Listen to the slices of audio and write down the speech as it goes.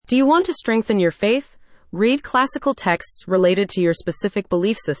Do you want to strengthen your faith? Read classical texts related to your specific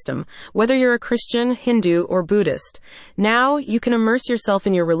belief system, whether you're a Christian, Hindu, or Buddhist. Now, you can immerse yourself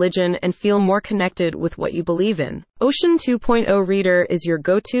in your religion and feel more connected with what you believe in. Ocean 2.0 Reader is your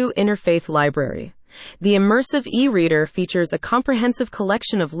go-to interfaith library. The immersive e-reader features a comprehensive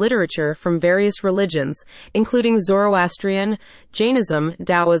collection of literature from various religions, including Zoroastrian, Jainism,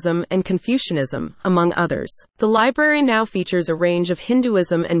 Taoism, and Confucianism, among others. The library now features a range of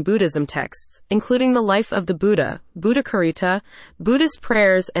Hinduism and Buddhism texts, including the Life of the Buddha, Buddhakarita, Buddhist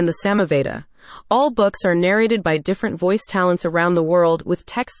prayers, and the Samaveda. All books are narrated by different voice talents around the world, with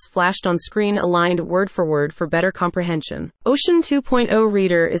texts flashed on screen aligned word for better comprehension. Ocean 2.0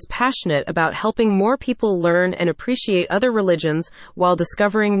 Reader is passionate about helping more people learn and appreciate other religions while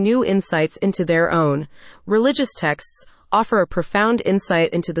discovering new insights into their own. Religious texts offer a profound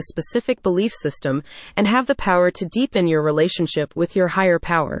insight into the specific belief system and have the power to deepen your relationship with your higher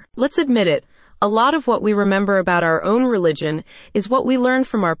power. Let's admit it. A lot of what we remember about our own religion is what we learned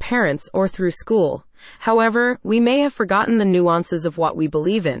from our parents or through school. However, we may have forgotten the nuances of what we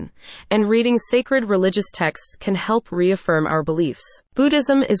believe in, and reading sacred religious texts can help reaffirm our beliefs.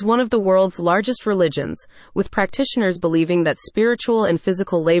 Buddhism is one of the world's largest religions, with practitioners believing that spiritual and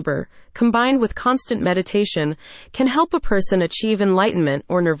physical labor, combined with constant meditation, can help a person achieve enlightenment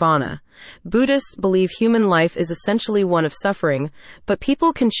or nirvana. Buddhists believe human life is essentially one of suffering, but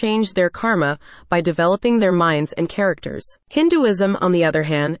people can change their karma by developing their minds and characters. Hinduism, on the other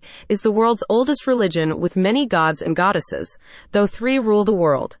hand, is the world's oldest religion with many gods and goddesses, though three rule the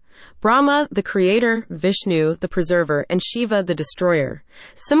world: Brahma, the creator; Vishnu, the preserver; and Shiva, the destroyer.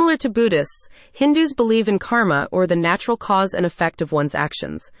 Similar to Buddhists, Hindus believe in karma, or the natural cause and effect of one's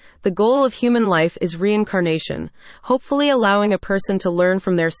actions. The goal of human life is reincarnation, hopefully allowing a person to learn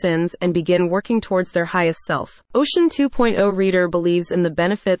from their sins and begin working towards their highest self. Ocean 2.0 Reader believes in the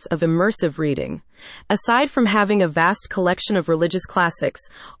benefits of immersive reading. Aside from having a vast collection of religious classics,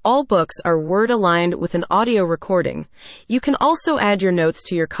 all books are word-aligned with an audio recording. You can also add your notes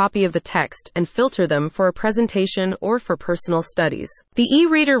to your copy of the text and filter them for a presentation or for personal studies. The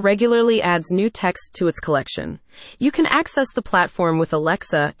e-reader regularly adds new text to its collection. You can access the platform with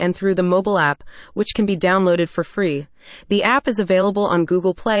Alexa and through the mobile app, which can be downloaded for free. The app is available on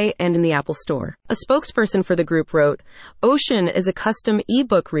Google Play and in the Apple Store. A spokesperson for the group wrote, "Ocean is a custom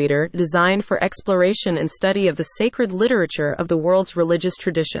e-book reader designed for exploration and study of the sacred literature of the world's religious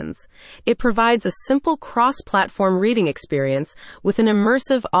traditions. It provides a simple cross-platform reading experience with an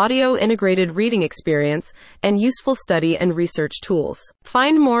immersive audio-integrated reading experience and useful study and research tools."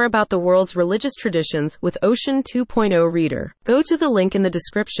 Find more about the world's religious traditions with Ocean 2.0 Reader. Go to the link in the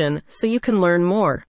description so you can learn more.